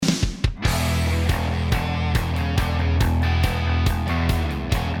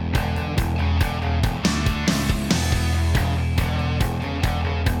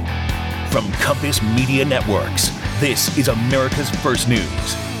Compass Media Networks. This is America's First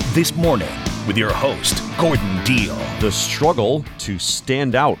News. This morning with your host, Gordon Deal. The struggle to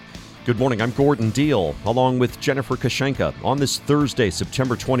stand out. Good morning, I'm Gordon Deal, along with Jennifer Kashenka on this Thursday,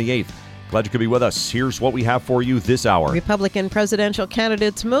 September 28th. Glad you could be with us. Here's what we have for you this hour. Republican presidential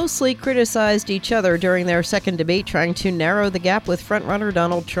candidates mostly criticized each other during their second debate, trying to narrow the gap with frontrunner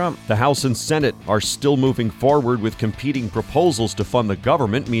Donald Trump. The House and Senate are still moving forward with competing proposals to fund the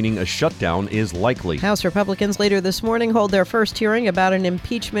government, meaning a shutdown is likely. House Republicans later this morning hold their first hearing about an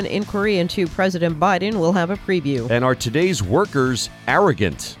impeachment inquiry into President Biden. We'll have a preview. And are today's workers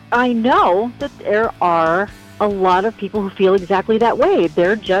arrogant? I know that there are a lot of people who feel exactly that way.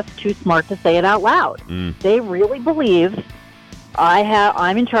 They're just too smart to say it out loud. They really believe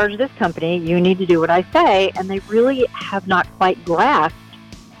I'm in charge of this company. You need to do what I say. And they really have not quite grasped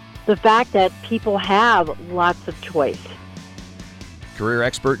the fact that people have lots of choice. Career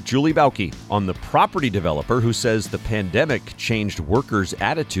expert Julie Bauke on the property developer who says the pandemic changed workers'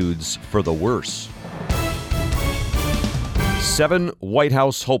 attitudes for the worse. 7 White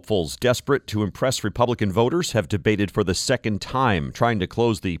House hopefuls desperate to impress Republican voters have debated for the second time, trying to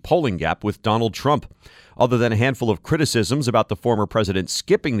close the polling gap with Donald Trump. Other than a handful of criticisms about the former president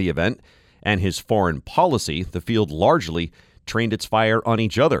skipping the event and his foreign policy, the field largely trained its fire on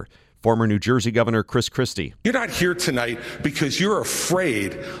each other. Former New Jersey Governor Chris Christie. You're not here tonight because you're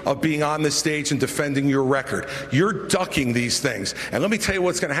afraid of being on the stage and defending your record. You're ducking these things. And let me tell you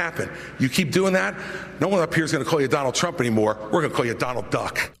what's going to happen. You keep doing that, no one up here is going to call you Donald Trump anymore. We're going to call you Donald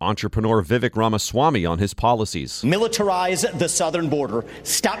Duck. Entrepreneur Vivek Ramaswamy on his policies. Militarize the southern border,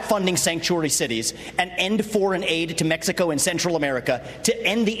 stop funding sanctuary cities, and end foreign aid to Mexico and Central America to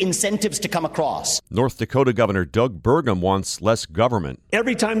end the incentives to come across. North Dakota Governor Doug Burgum wants less government.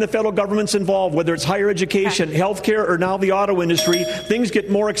 Every time the federal government's involved, whether it's higher education, healthcare, or now the auto industry, things get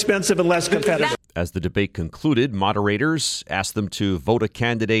more expensive and less competitive. As the debate concluded, moderators asked them to vote a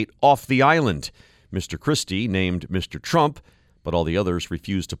candidate off the island. Mr. Christie named Mr. Trump, but all the others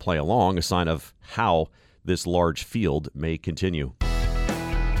refused to play along, a sign of how this large field may continue.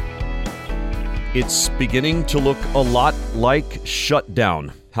 It's beginning to look a lot like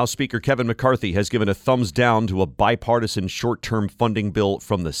shutdown. House Speaker Kevin McCarthy has given a thumbs down to a bipartisan short-term funding bill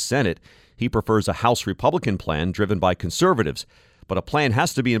from the Senate. He prefers a House Republican plan driven by conservatives, but a plan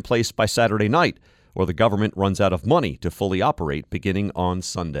has to be in place by Saturday night, or the government runs out of money to fully operate beginning on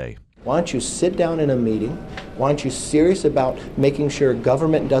Sunday. Why don't you sit down in a meeting? Why aren't you serious about making sure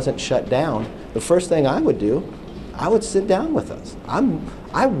government doesn't shut down? The first thing I would do, I would sit down with us.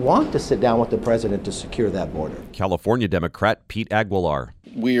 I want to sit down with the president to secure that border. California Democrat Pete Aguilar.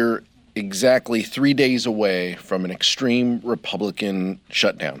 We're exactly 3 days away from an extreme Republican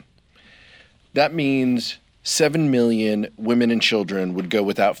shutdown. That means 7 million women and children would go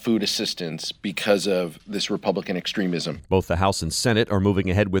without food assistance because of this Republican extremism. Both the House and Senate are moving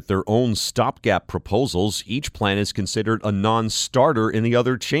ahead with their own stopgap proposals. Each plan is considered a non-starter in the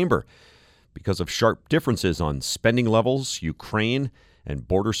other chamber because of sharp differences on spending levels, Ukraine, and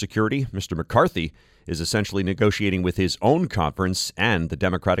border security. Mr. McCarthy is essentially negotiating with his own conference and the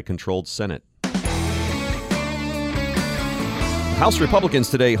Democratic-controlled Senate. House Republicans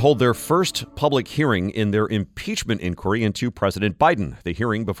today hold their first public hearing in their impeachment inquiry into President Biden. The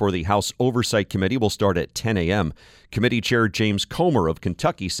hearing before the House Oversight Committee will start at 10 a.m. Committee Chair James Comer of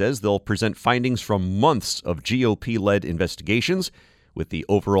Kentucky says they'll present findings from months of GOP-led investigations with the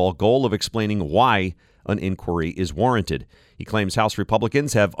overall goal of explaining why an inquiry is warranted. He claims House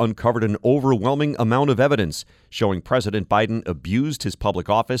Republicans have uncovered an overwhelming amount of evidence showing President Biden abused his public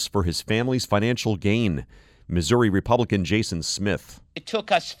office for his family's financial gain. Missouri Republican Jason Smith. It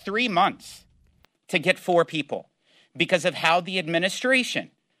took us 3 months to get 4 people because of how the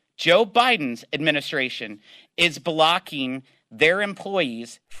administration, Joe Biden's administration, is blocking their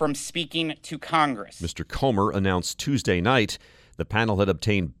employees from speaking to Congress. Mr. Comer announced Tuesday night the panel had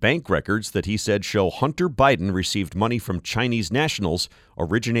obtained bank records that he said show Hunter Biden received money from Chinese nationals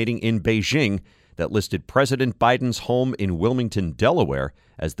originating in Beijing that listed President Biden's home in Wilmington, Delaware,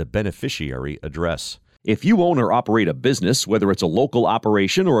 as the beneficiary address. If you own or operate a business, whether it's a local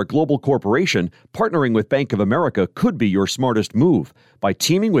operation or a global corporation, partnering with Bank of America could be your smartest move. By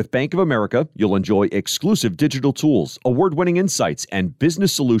teaming with Bank of America, you'll enjoy exclusive digital tools, award-winning insights, and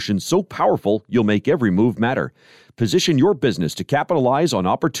business solutions so powerful you'll make every move matter. Position your business to capitalize on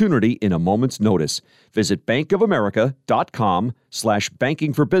opportunity in a moment's notice. Visit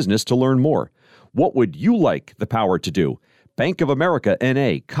bankofamerica.com/banking for business to learn more. What would you like the power to do? Bank of America,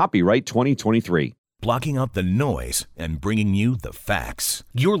 N.A., copyright 2023. Blocking out the noise and bringing you the facts.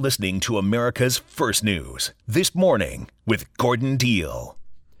 You're listening to America's First News. This morning with Gordon Deal.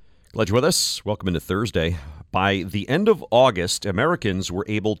 Glad you're with us. Welcome into Thursday. By the end of August, Americans were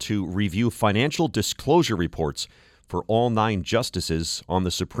able to review financial disclosure reports for all 9 justices on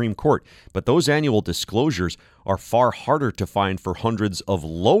the Supreme Court. But those annual disclosures are far harder to find for hundreds of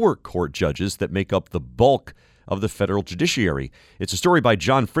lower court judges that make up the bulk of the federal judiciary. It's a story by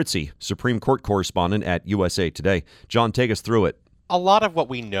John Fritzy, Supreme Court correspondent at USA Today. John, take us through it. A lot of what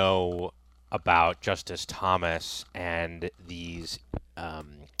we know about Justice Thomas and these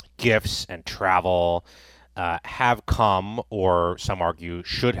gifts and travel have come, or some argue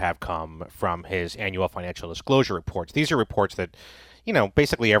should have come, from his annual financial disclosure reports. These are reports that,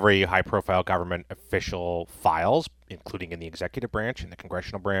 basically every high-profile government official files, including in the executive branch and the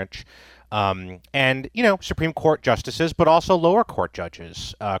congressional branch, and Supreme Court justices, but also lower court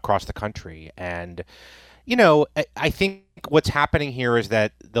judges across the country. And I think what's happening here is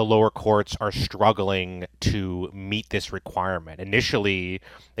that the lower courts are struggling to meet this requirement. Initially,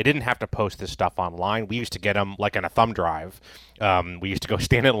 they didn't have to post this stuff online. We used to get them like in a thumb drive. We used to go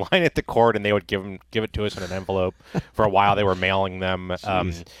stand in line at the court, and they would give it to us in an envelope. For a while, they were mailing them.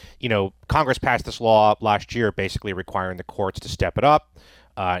 Congress passed this law last year, basically requiring the courts to step it up,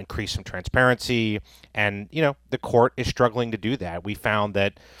 increase some transparency, and the court is struggling to do that. We found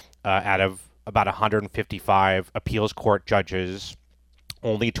that out of about 155 appeals court judges,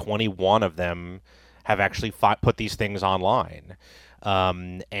 only 21 of them have actually put these things online.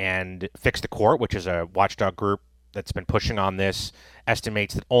 And Fix the Court, which is a watchdog group that's been pushing on this,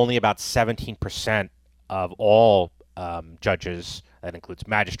 estimates that only about 17% of all judges, that includes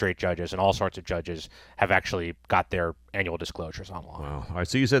magistrate judges and all sorts of judges, have actually got their annual disclosures online. Wow. All right,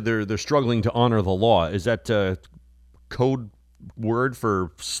 so you said they're struggling to honor the law. Is that code word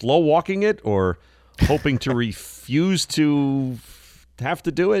for slow walking it, or hoping to refuse to have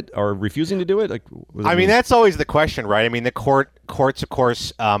to do it, or refusing to do it? That's always the question, right? I mean, the courts, of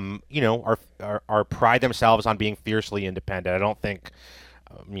course, are pride themselves on being fiercely independent. I don't think,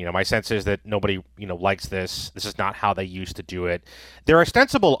 my sense is that nobody, likes this. This is not how they used to do it. Their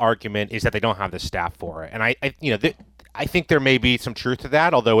ostensible argument is that they don't have the staff for it, and I think there may be some truth to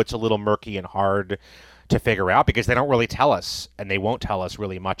that, although it's a little murky and hard to figure out, because they don't really tell us, and they won't tell us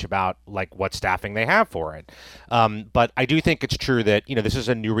really much about what staffing they have for it. But I do think it's true that this is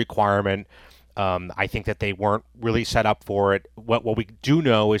a new requirement. I think that they weren't really set up for it. What we do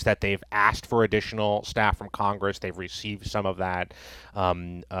know is that they've asked for additional staff from Congress. They've received some of that.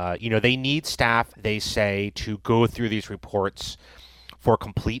 They need staff, they say, to go through these reports for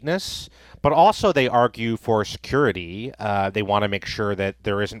completeness, but also they argue for security. They want to make sure that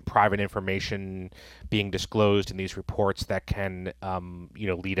there isn't private information being disclosed in these reports that can,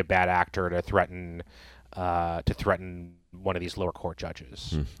 lead a bad actor to threaten one of these lower court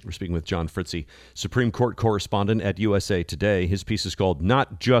judges. We're speaking with John Fritzy, Supreme Court correspondent at USA Today. His piece is called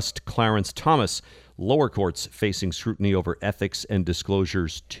 "Not Just Clarence Thomas: Lower Courts Facing Scrutiny Over Ethics and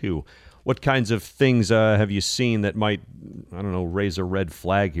Disclosures Too." What kinds of things have you seen that might, raise a red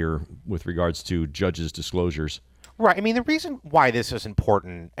flag here with regards to judges' disclosures? Right. I mean, the reason why this is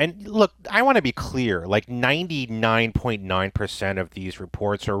important, and look, I want to be clear, 99.9% of these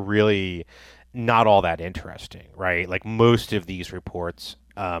reports are really not all that interesting, right? Most of these reports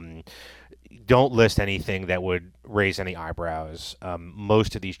don't list anything that would raise any eyebrows.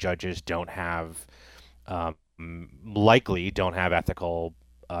 Most of these judges likely don't have ethical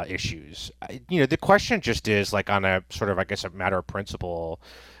issues. The question just is, on a sort of, a matter of principle,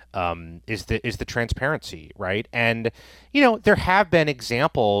 is the transparency, right? And there have been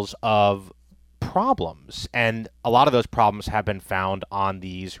examples of problems, and a lot of those problems have been found on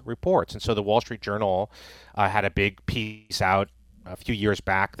these reports. And so the Wall Street Journal had a big piece out a few years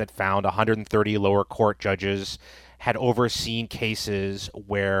back that found 130 lower court judges had overseen cases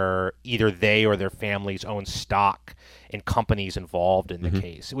where either they or their families owned stock in companies involved in the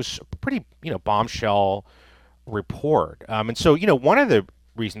case. It was a pretty, bombshell report. And so, one of the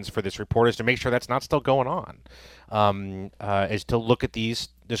reasons for this report is to make sure that's not still going on, is to look at these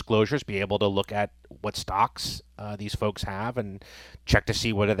disclosures, be able to look at what stocks these folks have, and check to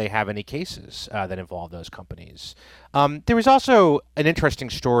see whether they have any cases that involve those companies. There was also an interesting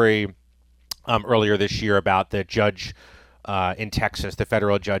story earlier this year about the judge in Texas, the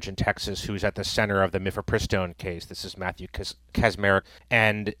federal judge in Texas, who's at the center of the mifepristone case. This is Matthew Kacsmaryk.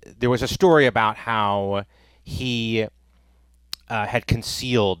 And there was a story about how he had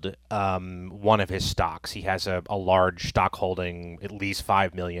concealed one of his stocks. He has a large stock holding, at least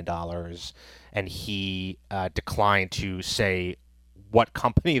 $5 million, and he declined to say what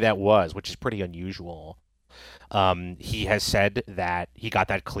company that was, which is pretty unusual. He has said that he got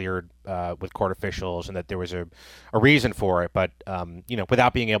that cleared with court officials and that there was a reason for it. But,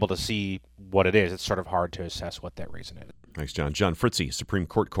 without being able to see what it is, it's sort of hard to assess what that reason is. Thanks, John. John Fritzy, Supreme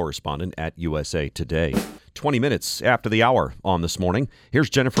Court correspondent at USA Today. 20 minutes after the hour on This Morning, here's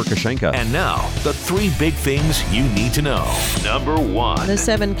Jennifer Kashenka. And now, the 3 big things you need to know. Number 1. The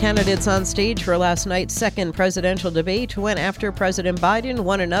 7 candidates on stage for last night's second presidential debate went after President Biden,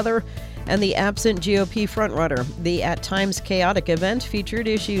 one another, and the absent GOP frontrunner. The at times chaotic event featured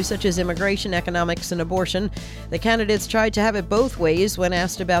issues such as immigration, economics, and abortion. The candidates tried to have it both ways when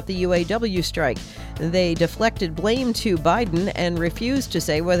asked about the UAW strike. They deflected blame to Biden and refused to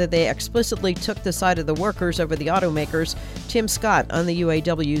say whether they explicitly took the side of the workers over the automakers. Tim Scott on the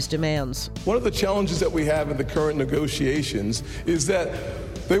UAW's demands. One of the challenges that we have in the current negotiations is that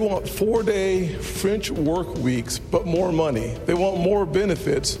they want 4-day French work weeks, but more money. They want more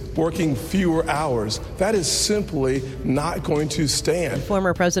benefits, working fewer hours. That is simply not going to stand.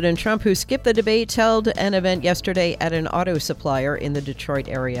 Former President Trump, who skipped the debate, held an event yesterday at an auto supplier in the Detroit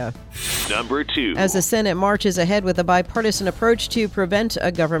area. Number 2. As the Senate marches ahead with a bipartisan approach to prevent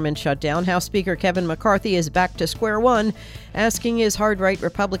a government shutdown, House Speaker Kevin McCarthy is back to square one, asking his hard-right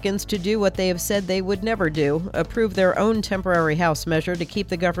Republicans to do what they have said they would never do, approve their own temporary House measure to keep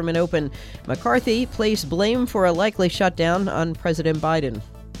the government open. McCarthy placed blame for a likely shutdown on President Biden.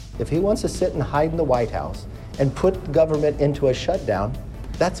 If he wants to sit and hide in the White House and put the government into a shutdown,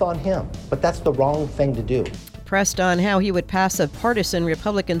 that's on him. But that's the wrong thing to do. Pressed on how he would pass a partisan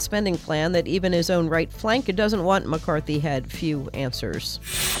Republican spending plan that even his own right flank doesn't want, McCarthy had few answers.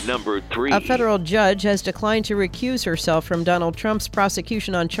 Number 3. A federal judge has declined to recuse herself from Donald Trump's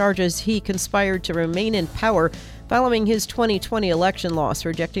prosecution on charges he conspired to remain in power following his 2020 election loss,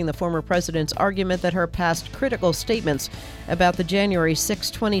 rejecting the former president's argument that her past critical statements about the January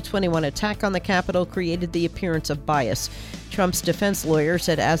 6, 2021 attack on the Capitol created the appearance of bias. Trump's defense lawyers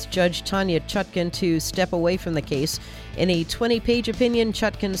had asked Judge Tanya Chutkan to step away from the case. In a 20-page opinion,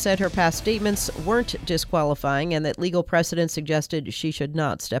 Chutkan said her past statements weren't disqualifying and that legal precedent suggested she should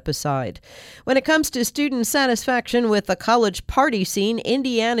not step aside. When it comes to student satisfaction with the college party scene,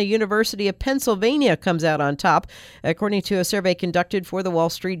 Indiana University of Pennsylvania comes out on top, according to a survey conducted for the Wall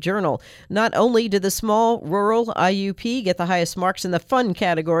Street Journal. Not only did the small rural IUP get the highest marks in the fun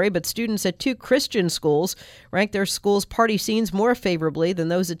category, but students at 2 Christian schools ranked their schools' party scenes more favorably than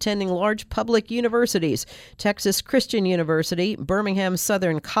those attending large public universities. Texas Christian University, Birmingham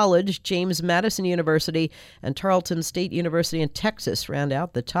Southern College, James Madison University, and Tarleton State University in Texas round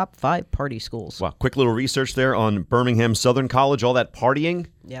out the top 5 party schools. Wow, quick little research there on Birmingham Southern College, all that partying.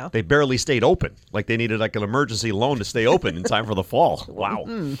 Yeah. They barely stayed open. Like they needed an emergency loan to stay open in time for the fall. Wow.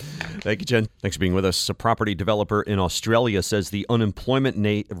 Thank you, Jen. Thanks for being with us. A property developer in Australia says the unemployment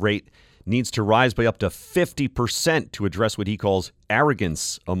rate needs to rise by up to 50% to address what he calls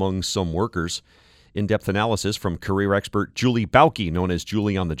arrogance among some workers. In-depth analysis from career expert Julie Bauke, known as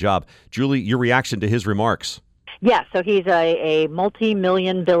Julie on the Job. Julie, your reaction to his remarks? Yeah, so he's a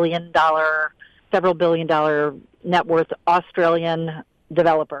multi-million, billion-dollar, several billion-dollar net worth Australian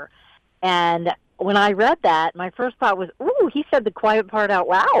developer. And when I read that, my first thought was, ooh, he said the quiet part out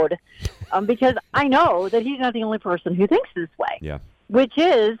loud, because I know that he's not the only person who thinks this way. Yeah. Which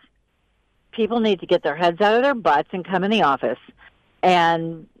is, people need to get their heads out of their butts and come in the office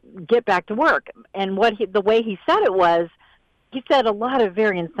and get back to work. And the way he said it was, he said a lot of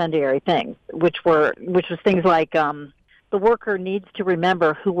very incendiary things, which was things like the worker needs to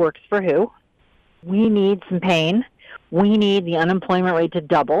remember who works for who. We need some pain. We need the unemployment rate to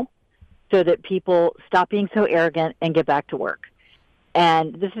double so that people stop being so arrogant and get back to work.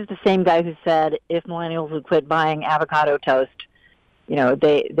 And this is the same guy who said if millennials would quit buying avocado toast,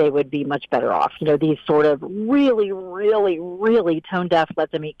 they would be much better off. These sort of really, really, really tone-deaf,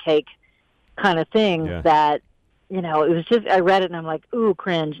 let them eat cake kind of things that, it was just, I read it and I'm like, ooh,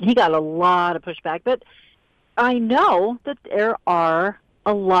 cringe. And he got a lot of pushback. But I know that there are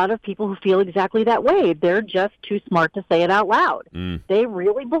a lot of people who feel exactly that way. They're just too smart to say it out loud. They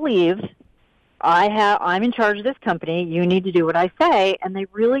really believe, I'm in charge of this company, you need to do what I say, and they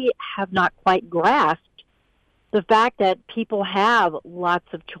really have not quite grasped the fact that people have lots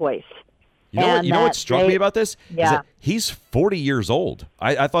of choice. You know what struck me about this? Yeah. Is that he's 40 years old.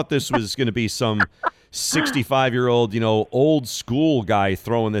 I thought this was going to be some 65-year-old, old school guy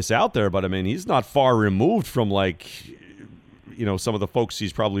throwing this out there, but I mean, he's not far removed from some of the folks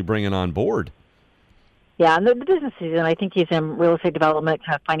he's probably bringing on board. Yeah, and the business season, I think he's in real estate development,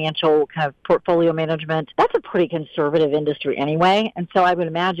 kind of financial, kind of portfolio management. That's a pretty conservative industry anyway. And so I would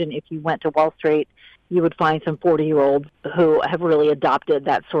imagine if you went to Wall Street, you would find some 40-year-olds who have really adopted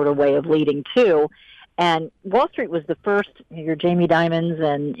that sort of way of leading too. And Wall Street was the first, your Jamie Dimons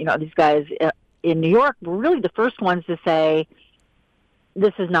and, these guys in New York were really the first ones to say,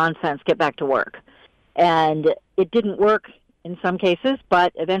 this is nonsense, get back to work. And it didn't work in some cases,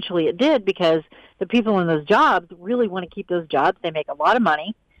 but eventually it did because the people in those jobs really want to keep those jobs. They make a lot of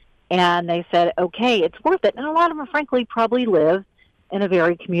money. And they said, okay, it's worth it. And a lot of them, frankly, probably live in a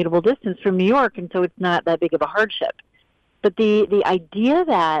very commutable distance from New York, and so it's not that big of a hardship. But the idea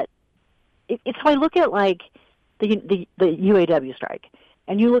that it's so I look at like the UAW strike,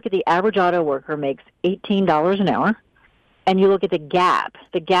 and you look at the average auto worker makes $18 an hour, and you look at the gap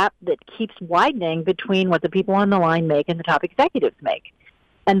that keeps widening between what the people on the line make and the top executives make.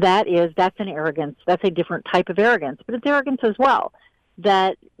 And that's an arrogance. That's a different type of arrogance, but it's arrogance as well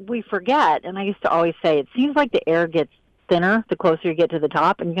that we forget. And I used to always say, it seems like the air gets thinner the closer you get to the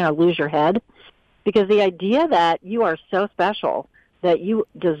top, and you're going to lose your head. Because the idea that you are so special that you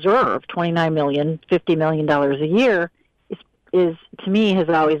deserve $29 million, $50 million a year is to me, has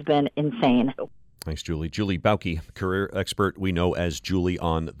always been insane. Thanks, Julie. Julie Bauke, career expert we know as Julie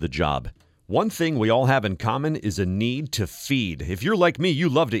on the Job. One thing we all have in common is a need to feed. If you're like me, you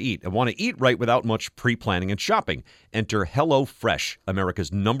love to eat and want to eat right without much pre-planning and shopping. Enter HelloFresh, America's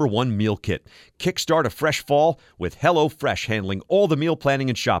 #1 meal kit. Kickstart a fresh fall with HelloFresh handling all the meal planning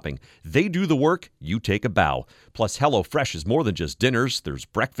and shopping. They do the work, you take a bow. Plus, HelloFresh is more than just dinners. There's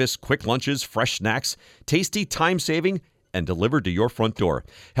breakfast, quick lunches, fresh snacks, tasty, time-saving, and delivered to your front door.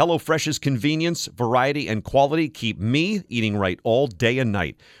 HelloFresh's convenience, variety, and quality keep me eating right all day and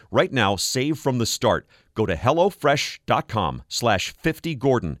night. Right now, save from the start. Go to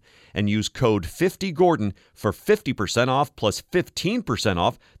HelloFresh.com/50Gordon and use code 50Gordon for 50% off plus 15%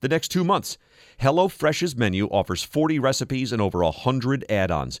 off the next 2 months. HelloFresh's menu offers 40 recipes and over 100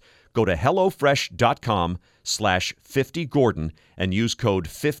 add-ons. Go to HelloFresh.com/50Gordon and use code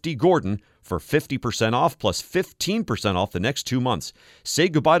 50Gordon for 50% off plus 15% off the next 2 months. Say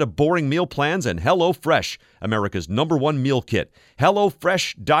goodbye to boring meal plans and HelloFresh, America's #1 meal kit.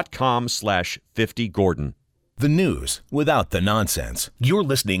 HelloFresh.com/50Gordon. The news without the nonsense. You're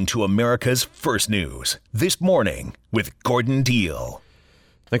listening to America's First News. This Morning with Gordon Deal.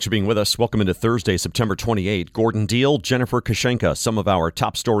 Thanks for being with us. Welcome into Thursday, September 28. Gordon Deal, Jennifer Kashenka, some of our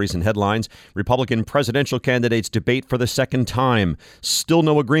top stories and headlines. Republican presidential candidates debate for the second time. Still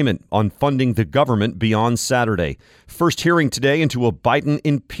no agreement on funding the government beyond Saturday. First hearing today into a Biden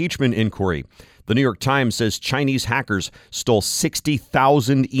impeachment inquiry. The New York Times says Chinese hackers stole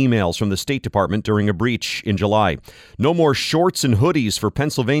 60,000 emails from the State Department during a breach in July. No more shorts and hoodies for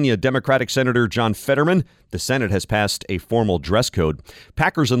Pennsylvania Democratic Senator John Fetterman. The Senate has passed a formal dress code.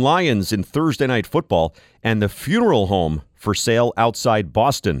 Packers and Lions in Thursday night football, and the funeral home for sale outside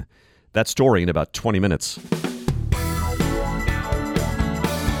Boston. That story in about 20 minutes.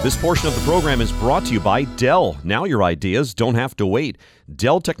 This portion of the program is brought to you by Dell. Now your ideas don't have to wait.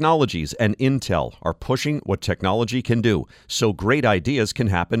 Dell Technologies and Intel are pushing what technology can do, so great ideas can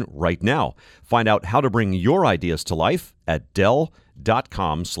happen right now. Find out how to bring your ideas to life at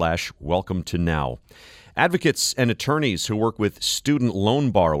Dell.com/welcome to now. Advocates and attorneys who work with student loan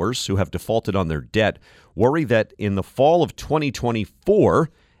borrowers who have defaulted on their debt worry that in the fall of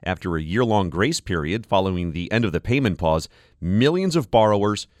 2024, after a year-long grace period following the end of the payment pause, millions of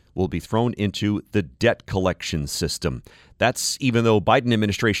borrowers will be thrown into the debt collection system. That's even though Biden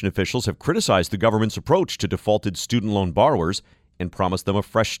administration officials have criticized the government's approach to defaulted student loan borrowers and promised them a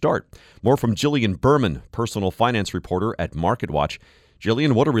fresh start. More from Jillian Berman, personal finance reporter at MarketWatch.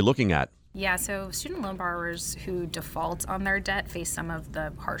 Jillian, what are we looking at? Yeah, so student loan borrowers who default on their debt face some of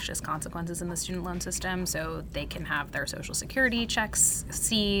the harshest consequences in the student loan system. So they can have their Social Security checks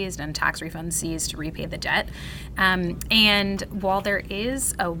seized and tax refunds seized to repay the debt. And while there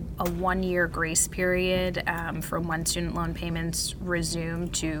is a 1-year grace period from when student loan payments resume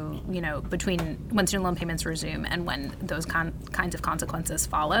to, between when student loan payments resume and when those kinds of consequences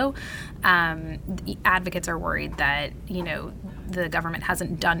follow, advocates are worried that, the government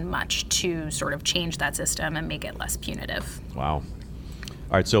hasn't done much to sort of change that system and make it less punitive. Wow. All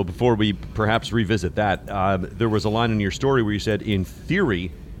right, so before we perhaps revisit that, there was a line in your story where you said, in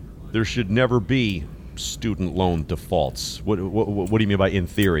theory, there should never be student loan defaults. What do you mean by in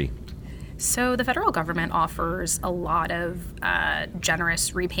theory? So the federal government offers a lot of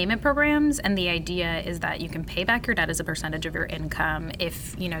generous repayment programs, and the idea is that you can pay back your debt as a percentage of your income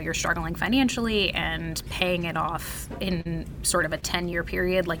if you're struggling financially and paying it off in sort of a 10-year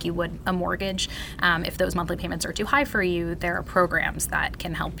period like you would a mortgage. If those monthly payments are too high for you, there are programs that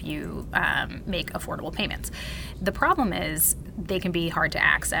can help you make affordable payments. The problem is they can be hard to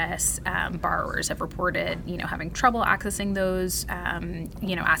access. Borrowers have reported, having trouble accessing those,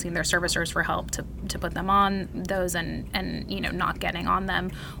 asking their servicers for help to put them on those and not getting on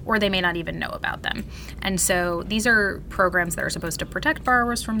them, or they may not even know about them. And so these are programs that are supposed to protect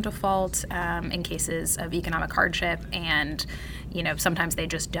borrowers from default in cases of economic hardship, and sometimes they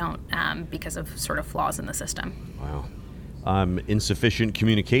just don't because of sort of flaws in the system. Wow. Insufficient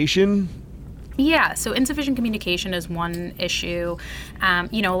communication. Yeah, so insufficient communication is one issue. A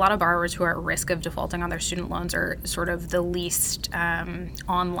lot of borrowers who are at risk of defaulting on their student loans are sort of the least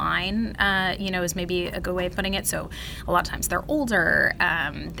online, is maybe a good way of putting it. So a lot of times they're older.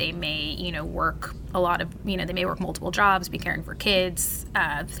 They may, work they may work multiple jobs, be caring for kids,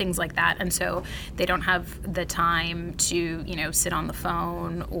 things like that. And so they don't have the time to, sit on the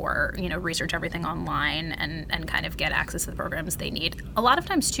phone or, research everything online and kind of get access to the programs they need. A lot of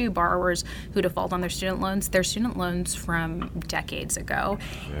times, too, borrowers who default on their student loans from decades ago,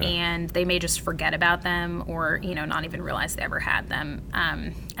 and they may just forget about them or, not even realize they ever had them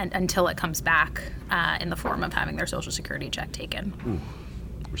and until it comes back in the form of having their Social Security check taken. Ooh.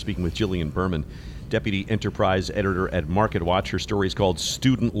 We're speaking with Jillian Berman, Deputy Enterprise Editor at MarketWatch. Her story is called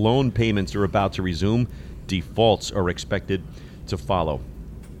Student Loan Payments Are About to Resume. Defaults are expected to follow.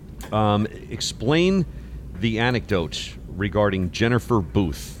 Explain the anecdote regarding Jennifer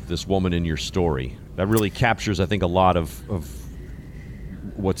Booth, this woman in your story. That really captures, I think, a lot of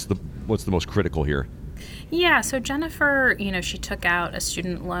what's the most critical here. Yeah, so Jennifer, she took out a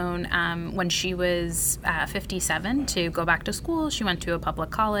student loan when she was 57 to go back to school. She went to a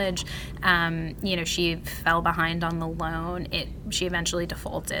public college. She fell behind on the loan. She eventually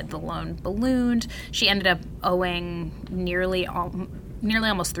defaulted. The loan ballooned. She ended up owing nearly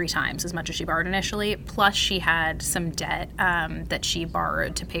almost 3 times as much as she borrowed initially. Plus, she had some debt that she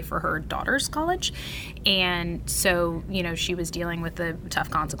borrowed to pay for her daughter's college. And so, she was dealing with the tough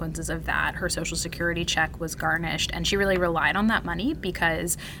consequences of that. Her Social Security check was garnished, and she really relied on that money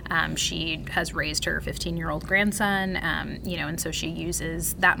because she has raised her 15-year-old grandson, and so she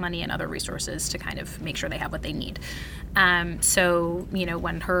uses that money and other resources to kind of make sure they have what they need. So,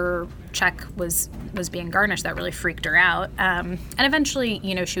 when her check was being garnished, that really freaked her out. And eventually,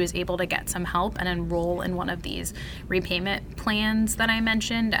 she was able to get some help and enroll in one of these repayment plans that I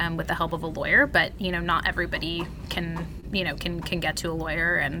mentioned with the help of a lawyer. But, not everybody can get to a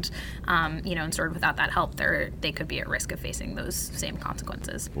lawyer, and sort of without that help, they could be at risk of facing those same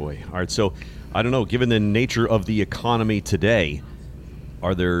consequences. Boy. All right. So, I don't know, given the nature of the economy today,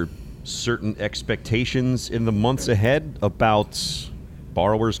 are there certain expectations in the months ahead about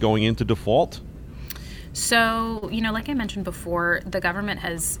borrowers going into default? So, like I mentioned before, the government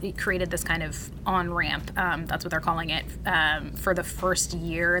has created this kind of on-ramp, that's what they're calling it, for the first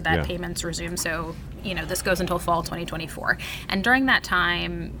year that payments resume. So, this goes until fall 2024. And during that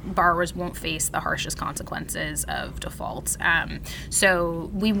time, borrowers won't face the harshest consequences of defaults. So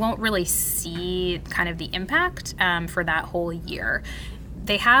we won't really see kind of the impact for that whole year.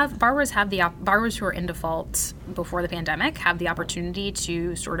 Borrowers who are in default before the pandemic have the opportunity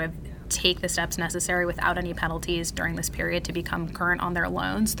to sort of take the steps necessary without any penalties during this period to become current on their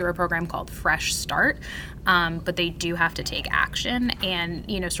loans through a program called Fresh Start. But they do have to take action. And,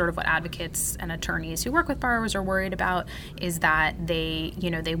 sort of what advocates and attorneys who work with borrowers are worried about is that they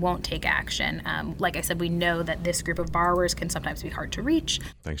won't take action. Like I said, we know that this group of borrowers can sometimes be hard to reach.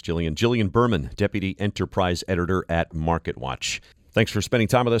 Thanks, Jillian. Jillian Berman, Deputy Enterprise Editor at MarketWatch. Thanks for spending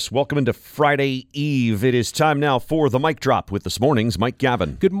time with us. Welcome into Friday Eve. It is time now for the Mic Drop with this morning's Mike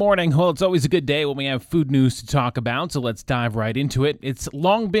Gavin. Good morning. Well, it's always a good day when we have food news to talk about, so let's dive right into it. It's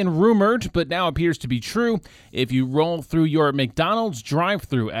long been rumored, but now appears to be true. If you roll through your McDonald's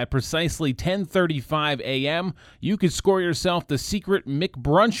drive-thru at precisely 10:35 a.m., you could score yourself the secret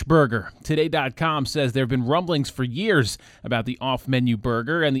McBrunch burger. Today.com says there have been rumblings for years about the off-menu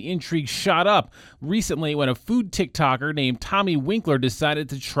burger, and the intrigue shot up recently when a food TikToker named Tommy Winkler decided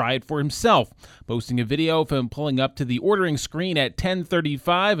to try it for himself, posting a video of him pulling up to the ordering screen at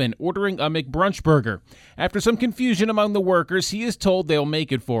 10:35 and ordering a McBrunch burger. After some confusion among the workers, he is told they'll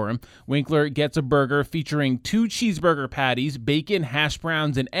make it for him. Winkler gets a burger featuring 2 cheeseburger patties, bacon, hash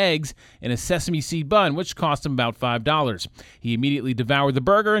browns, and eggs in a sesame seed bun, which cost him about $5. He immediately devoured the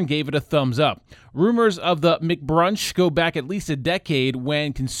burger and gave it a thumbs up. Rumors of the McBrunch go back at least a decade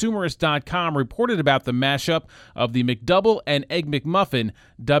when Consumerist.com reported about the mashup of the McDouble and Egg McMuffin,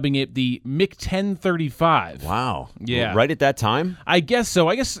 dubbing it the Mc-1035. Wow. Yeah. Right at that time? I guess so.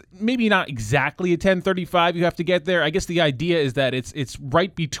 I guess maybe not exactly a 10:35 you have to get there. I guess the idea is that it's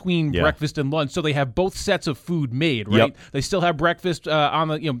right between breakfast and lunch, so they have both sets of food made, right? Yep. They still have breakfast on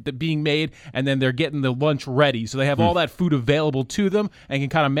the being made, and then they're getting the lunch ready. So they have all that food available to them and can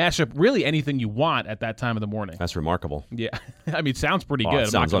kind of mash up really anything you want at that time of the morning. That's remarkable. Yeah. I mean, it sounds pretty good. It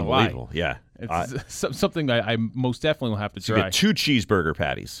sounds unbelievable. Yeah. It's something that I most definitely will have to try. You get 2 cheeseburger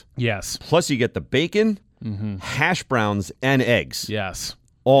patties. Yes. Plus you get the bacon, hash browns, and eggs. Yes.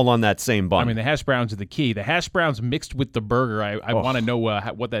 All on that same bun. I mean, the hash browns are the key. The hash browns mixed with the burger, I want to know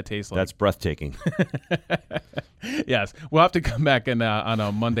what that tastes like. That's breathtaking. Yes. We'll have to come back on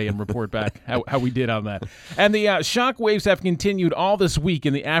a Monday and report back how we did on that. And the shockwaves have continued all this week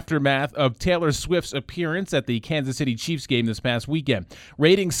in the aftermath of Taylor Swift's appearance at the Kansas City Chiefs game this past weekend.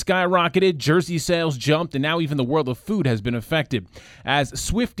 Ratings skyrocketed, jersey sales jumped, and now even the world of food has been affected. As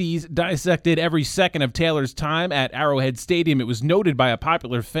Swifties dissected every second of Taylor's time at Arrowhead Stadium, it was noted by a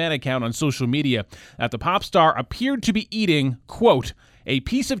popular fan account on social media that the pop star appeared to be eating, quote, a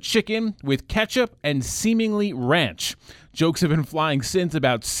piece of chicken with ketchup and seemingly ranch. Jokes have been flying since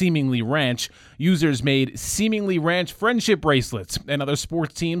about seemingly ranch. Users made seemingly ranch friendship bracelets, and other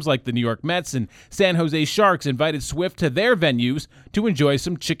sports teams like the New York Mets and San Jose Sharks invited Swift to their venues to enjoy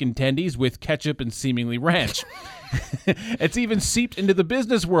some chicken tendies with ketchup and seemingly ranch. It's even seeped into the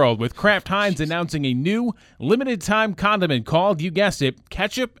business world, with Kraft Heinz announcing a new limited-time condiment called, you guessed it,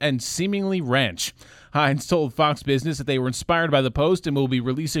 ketchup and seemingly ranch. Heinz told Fox Business that they were inspired by the post and will be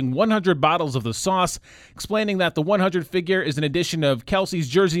releasing 100 bottles of the sauce, explaining that the 100 figure is an edition of Kelsey's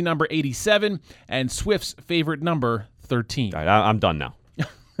jersey number 87 and Swift's favorite number 13. All right, I'm done now.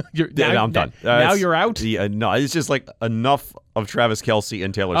 I'm done. Now you're out? No, it's just like enough of Travis Kelce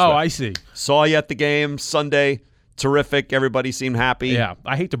and Taylor Swift. Oh, I see. Saw you at the game Sunday. Terrific. Everybody seemed happy. Yeah,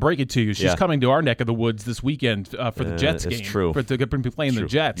 I hate to break it to you. She's coming to our neck of the woods this weekend for the Jets game. It's true. They're going to be playing the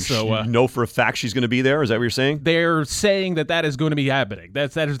Jets. You know for a fact she's going to be there? Is that what you're saying? They're saying that is going to be happening.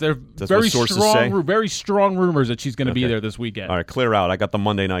 That's very sources say? Very strong rumors that she's going to be there this weekend. All right, clear out. I got the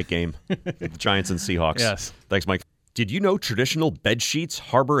Monday night game. The Giants and Seahawks. Yes. Thanks, Mike. Did you know traditional bed sheets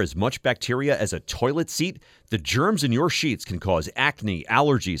harbor as much bacteria as a toilet seat? The germs in your sheets can cause acne,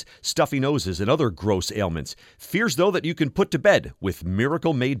 allergies, stuffy noses, and other gross ailments. Fears, though, that you can put to bed with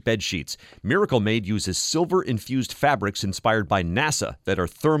Miracle Made bed sheets. Miracle Made uses silver-infused fabrics inspired by NASA that are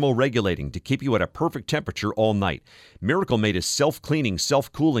thermoregulating to keep you at a perfect temperature all night. Miracle Made is self-cleaning,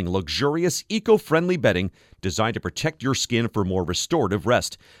 self-cooling, luxurious, eco-friendly bedding designed to protect your skin for more restorative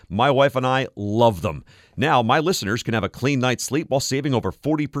rest. My wife and I love them. Now, my listeners can have a clean night's sleep while saving over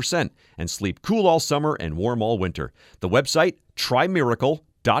 40% and sleep cool all summer and warm all winter. The website,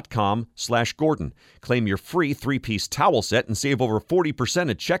 trymiracle.com/Gordon. Claim your free 3-piece towel set and save over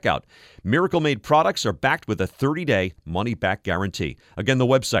 40% at checkout. Miracle Made products are backed with a 30-day money-back guarantee. Again, the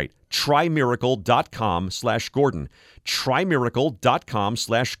website, trymiracle.com/Gordon.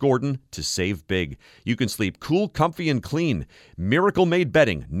 trymiracle.com/Gordon to save big. You can sleep cool, comfy, and clean. Miracle Made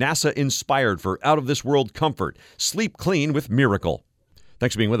bedding, NASA inspired for out-of-this-world comfort. Sleep clean with Miracle.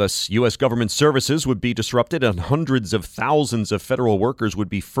 Thanks for being with us. U.S. government services would be disrupted and hundreds of thousands of federal workers would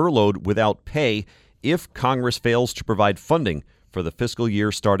be furloughed without pay if Congress fails to provide funding for the fiscal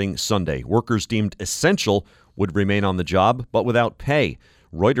year starting Sunday. Workers deemed essential would remain on the job, but without pay.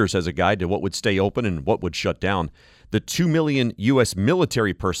 Reuters has a guide to what would stay open and what would shut down. The 2 million U.S.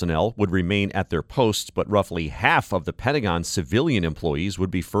 military personnel would remain at their posts, but roughly half of the Pentagon's civilian employees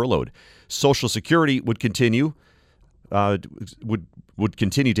would be furloughed. Social Security would continue to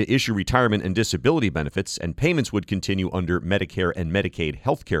issue retirement and disability benefits, and payments would continue under Medicare and Medicaid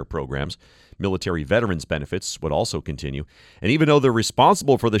health care programs. Military veterans benefits would also continue. And even though they're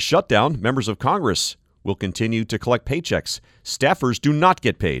responsible for the shutdown, members of Congress will continue to collect paychecks. Staffers do not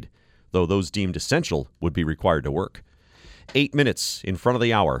get paid, though those deemed essential would be required to work. 8 minutes in front of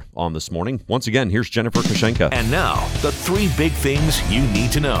the hour on This Morning. Once again, here's Jennifer Kushenka. And now, the 3 big things you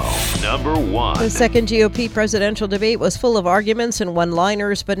need to know. Number 1. The second GOP presidential debate was full of arguments and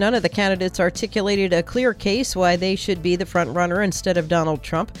one-liners, but none of the candidates articulated a clear case why they should be the front runner instead of Donald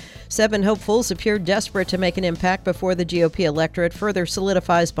Trump. 7 hopefuls appeared desperate to make an impact before the GOP electorate further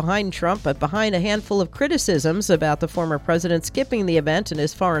solidifies behind Trump, but behind a handful of criticisms about the former president skipping the event and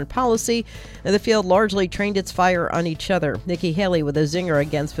his foreign policy, the field largely trained its fire on each other. Nikki Haley with a zinger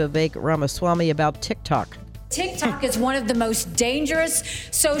against Vivek Ramaswamy about TikTok. TikTok is one of the most dangerous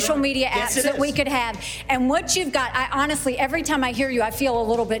social media apps that we could have. And what you've got, I honestly, every time I hear you, I feel a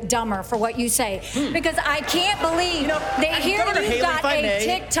little bit dumber for what you say. Because I can't believe that here you've got a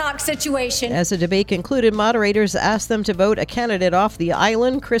TikTok situation. As the debate concluded, moderators asked them to vote a candidate off the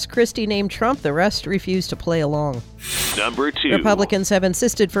island. Chris Christie named Trump. The rest refused to play along. Number 2. Republicans have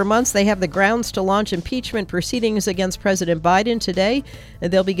insisted for months they have the grounds to launch impeachment proceedings against President Biden. Today,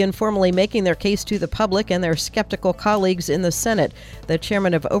 they'll begin formally making their case to the public and their skeptical colleagues in the Senate. The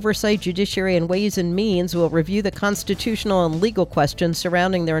chairman of Oversight, Judiciary, and Ways and Means will review the constitutional and legal questions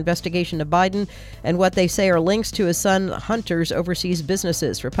surrounding their investigation of Biden and what they say are links to his son Hunter's overseas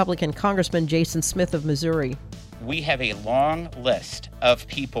businesses. Republican Congressman Jason Smith of Missouri. We have a long list of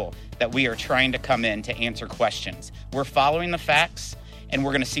people that we are trying to come in to answer questions. We're following the facts, and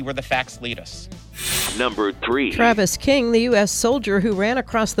we're going to see where the facts lead us. Number 3. Travis King, the U.S. soldier who ran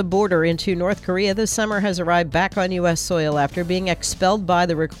across the border into North Korea this summer, has arrived back on U.S. soil after being expelled by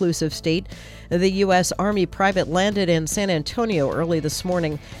the reclusive state. The U.S. Army private landed in San Antonio early this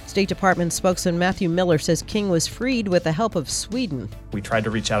morning. State Department spokesman Matthew Miller says King was freed with the help of Sweden. We tried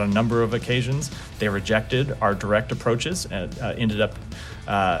to reach out on a number of occasions. They rejected our direct approaches and ended up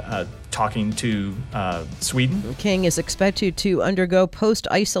talking to Sweden. King is expected to undergo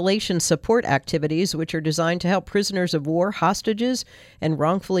post-isolation support activities, which are designed to help prisoners of war, hostages, and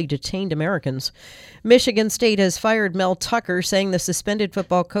wrongfully detained Americans. Michigan State has fired Mel Tucker, saying the suspended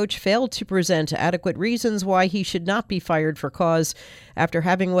football coach failed to present adequate reasons why he should not be fired for cause after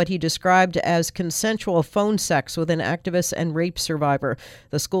having what he described as consensual phone sex with an activist and rape survivor.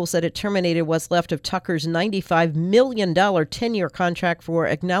 The school said it terminated what's left of Tucker's $95 million 10-year contract for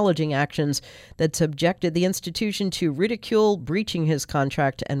acknowledging actions that subjected the institution to ridicule, breaching his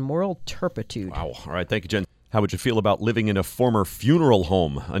contract, and moral turpitude. Wow. All right. Thank you, Jen. How would you feel about living in a former funeral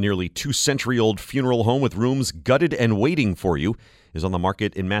home? A nearly 2-century-old funeral home with rooms gutted and waiting for you is on the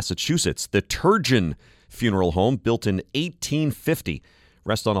market in Massachusetts. The Turgeon Funeral Home, built in 1850,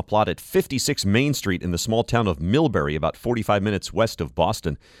 rests on a plot at 56 Main Street in the small town of Millbury, about 45 minutes west of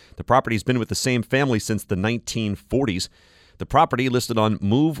Boston. The property's been with the same family since the 1940s. The property, listed on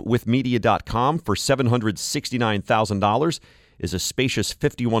movewithmedia.com for $769,000, is a spacious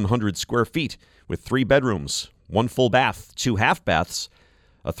 5,100 square feet with 3 bedrooms, 1 full bath, 2 half baths,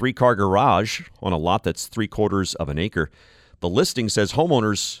 a 3-car garage on a lot that's 3/4 of an acre. The listing says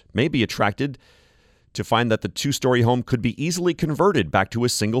homeowners may be attracted to find that the 2-story home could be easily converted back to a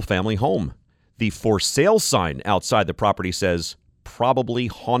single-family home. The for sale sign outside the property says, probably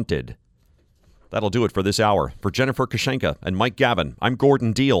haunted. That'll do it for this hour. For Jennifer Kashenka and Mike Gavin, I'm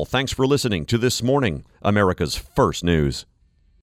Gordon Deal. Thanks for listening to This Morning, America's First News.